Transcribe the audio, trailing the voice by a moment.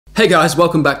Hey guys,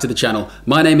 welcome back to the channel.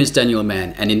 My name is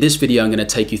danielmannyt, and in this video I'm going to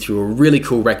take you through a really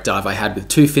cool wreck dive I had with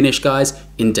two Finnish guys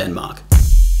in Denmark.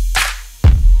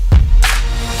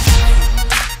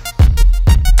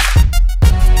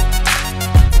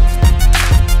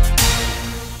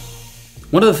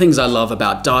 One of the things I love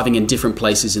about diving in different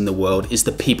places in the world is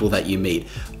the people that you meet.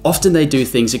 Often they do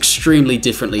things extremely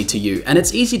differently to you, and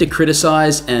it's easy to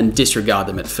criticize and disregard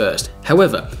them at first.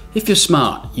 However, if you're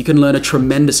smart, you can learn a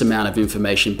tremendous amount of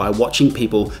information by watching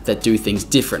people that do things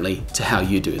differently to how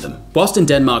you do them. Whilst in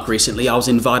Denmark recently, I was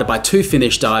invited by two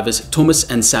Finnish divers,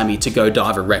 Tuomas and Sami, to go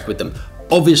dive a wreck with them.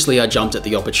 Obviously, I jumped at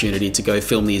the opportunity to go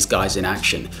film these guys in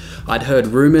action. I'd heard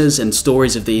rumors and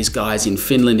stories of these guys in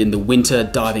Finland in the winter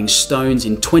diving stones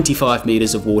in 25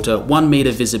 meters of water, 1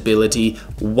 meter visibility,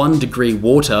 1 degree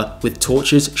water with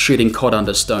torches shooting cod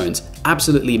under stones.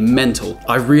 Absolutely mental.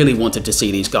 I really wanted to see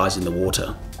these guys in the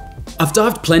water. I've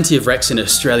dived plenty of wrecks in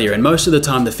Australia, and most of the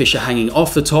time the fish are hanging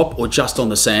off the top or just on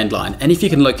the sand line. And if you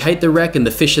can locate the wreck and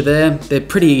the fish are there, they're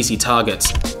pretty easy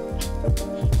targets.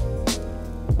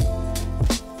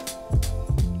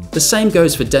 The same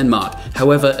goes for Denmark.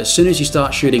 However, as soon as you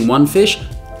start shooting one fish,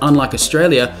 unlike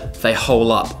Australia, they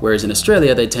hole up, whereas in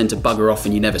Australia they tend to bugger off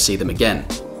and you never see them again.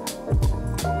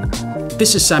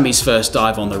 This is Sami's first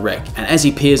dive on the wreck, and as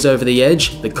he peers over the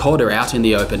edge, the cod are out in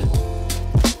the open.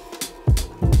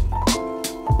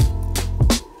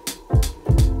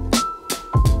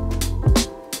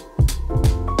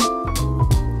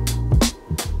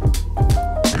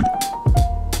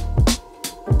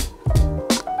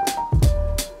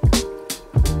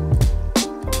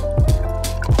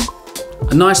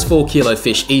 A nice 4 kilo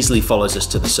fish easily follows us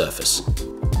to the surface.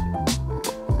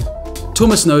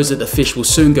 Tuomas knows that the fish will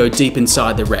soon go deep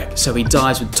inside the wreck, so he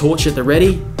dives with torch at the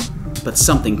ready, but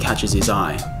something catches his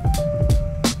eye.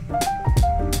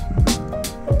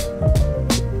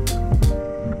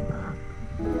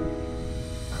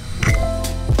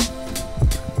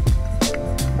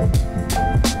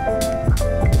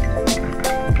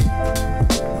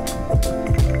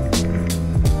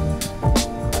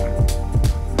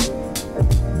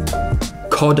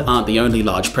 Cod aren't the only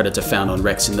large predator found on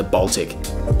wrecks in the Baltic.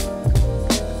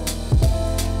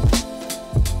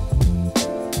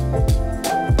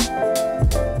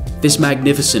 This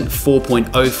magnificent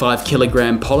 4.05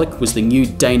 kilogram pollock was the new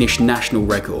Danish national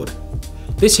record.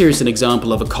 This here is an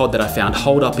example of a cod that I found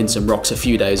holed up in some rocks a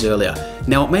few days earlier.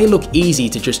 Now, it may look easy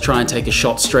to just try and take a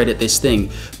shot straight at this thing,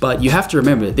 but you have to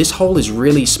remember this hole is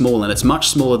really small and it's much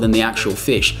smaller than the actual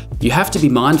fish. You have to be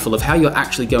mindful of how you're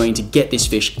actually going to get this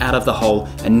fish out of the hole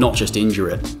and not just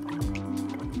injure it.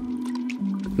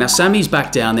 Now, Sami's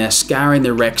back down there scouring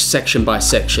the wreck section by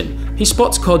section. He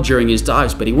spots cod during his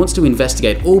dives, but he wants to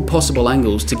investigate all possible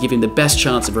angles to give him the best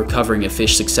chance of recovering a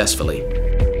fish successfully.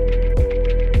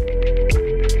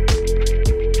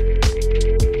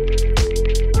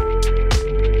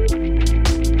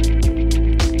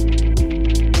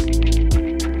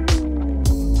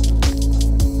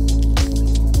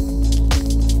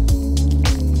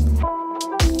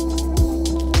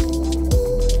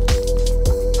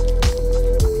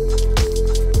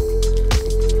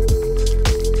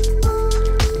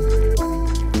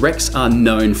 Wrecks are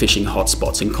known fishing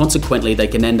hotspots, and consequently they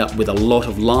can end up with a lot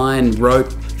of line,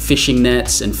 rope, fishing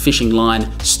nets and fishing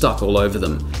line stuck all over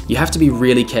them. You have to be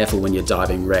really careful when you're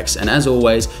diving wrecks, and as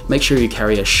always, make sure you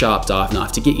carry a sharp dive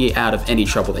knife to get you out of any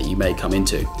trouble that you may come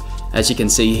into. As you can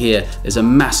see here, there's a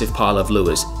massive pile of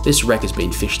lures. This wreck has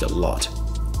been fished a lot.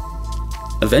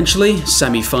 Eventually,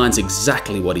 Sami finds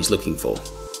exactly what he's looking for.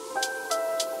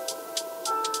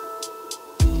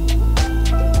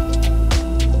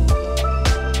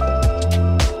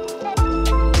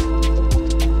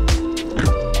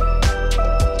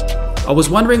 I was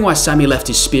wondering why Sami left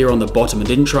his spear on the bottom and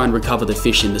didn't try and recover the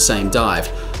fish in the same dive.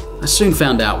 I soon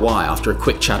found out why after a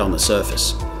quick chat on the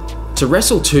surface. To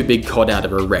wrestle two big cod out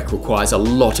of a wreck requires a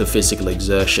lot of physical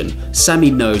exertion. Sami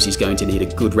knows he's going to need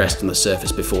a good rest on the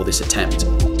surface before this attempt.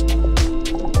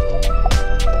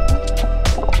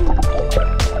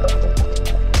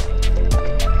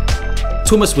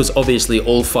 Tuomas was obviously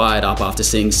all fired up after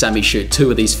seeing Sami shoot two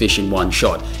of these fish in one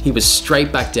shot. He was straight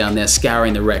back down there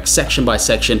scouring the wreck section by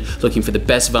section, looking for the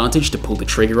best vantage to pull the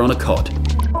trigger on a cod.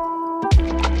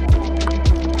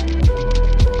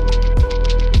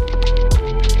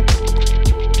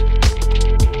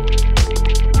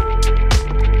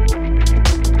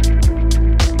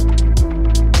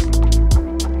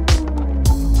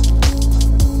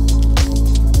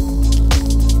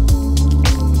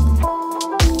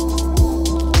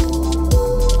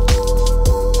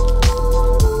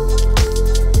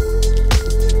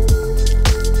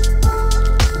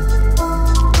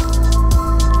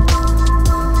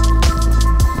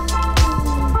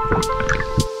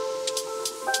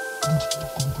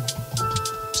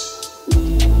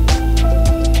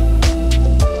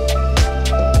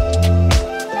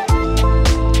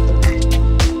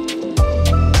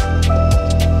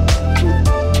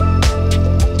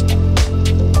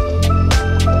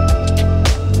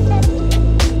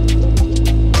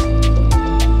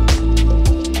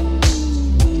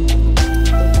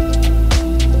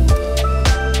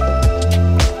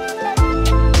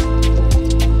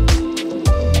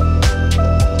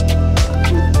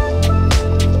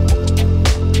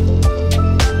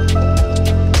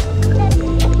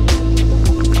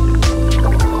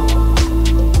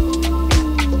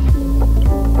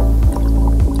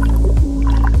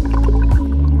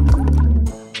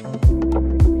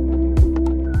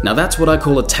 Now that's what I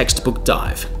call a textbook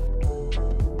dive.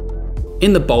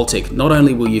 In the Baltic, not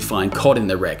only will you find cod in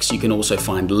the wrecks, you can also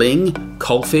find ling,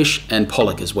 coalfish, and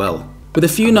pollock as well. With a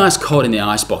few nice cod in the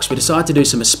icebox, we decided to do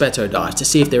some espeto dives to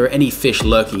see if there are any fish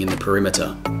lurking in the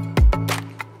perimeter.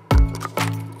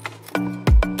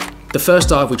 The first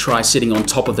dive we try sitting on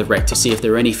top of the wreck to see if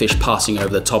there are any fish passing over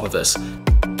the top of us.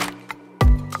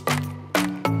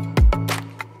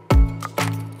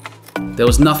 There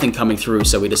was nothing coming through,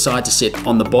 so we decided to sit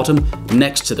on the bottom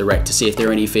next to the wreck to see if there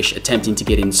are any fish attempting to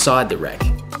get inside the wreck.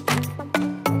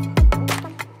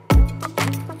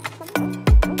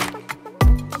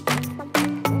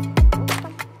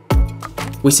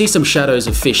 We see some shadows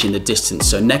of fish in the distance,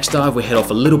 so next dive we head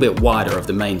off a little bit wider of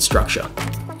the main structure.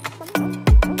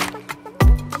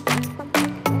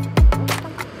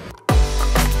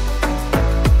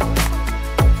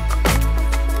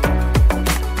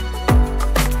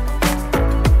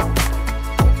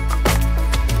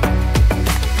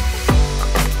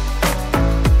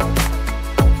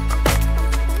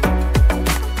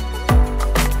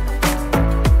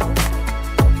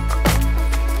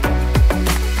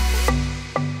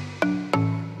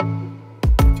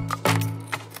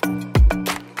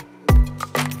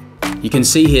 You can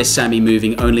see here Sami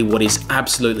moving only what is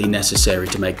absolutely necessary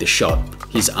to make the shot,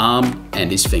 his arm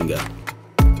and his finger.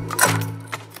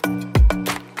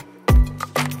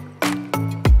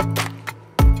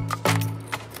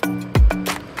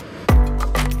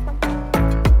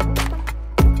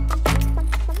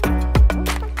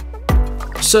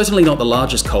 Certainly not the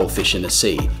largest coalfish in the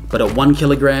sea, but at 1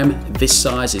 kilogram, this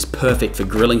size is perfect for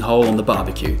grilling whole on the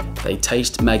barbecue. They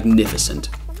taste magnificent.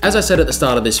 As I said at the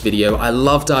start of this video, I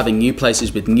love diving new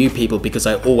places with new people because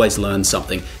I always learn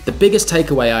something. The biggest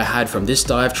takeaway I had from this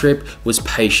dive trip was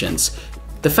patience.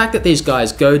 The fact that these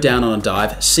guys go down on a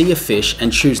dive, see a fish,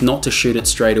 and choose not to shoot it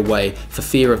straight away for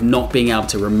fear of not being able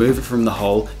to remove it from the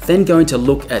hole, then going to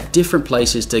look at different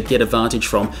places to get advantage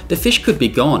from, the fish could be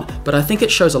gone. But I think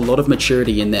it shows a lot of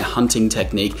maturity in their hunting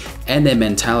technique and their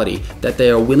mentality that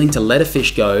they are willing to let a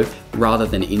fish go rather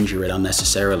than injure it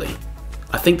unnecessarily.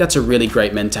 I think that's a really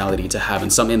great mentality to have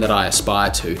and something that I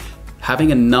aspire to. Having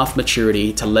enough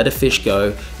maturity to let a fish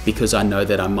go because I know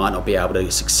that I might not be able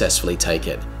to successfully take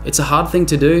it. It's a hard thing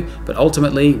to do, but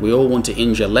ultimately we all want to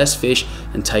injure less fish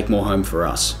and take more home for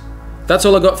us. That's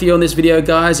all I got for you on this video,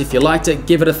 guys. If you liked it,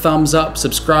 give it a thumbs up,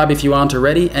 subscribe if you aren't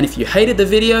already, and if you hated the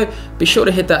video, be sure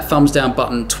to hit that thumbs down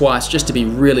button twice just to be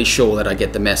really sure that I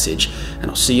get the message. And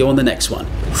I'll see you on the next one.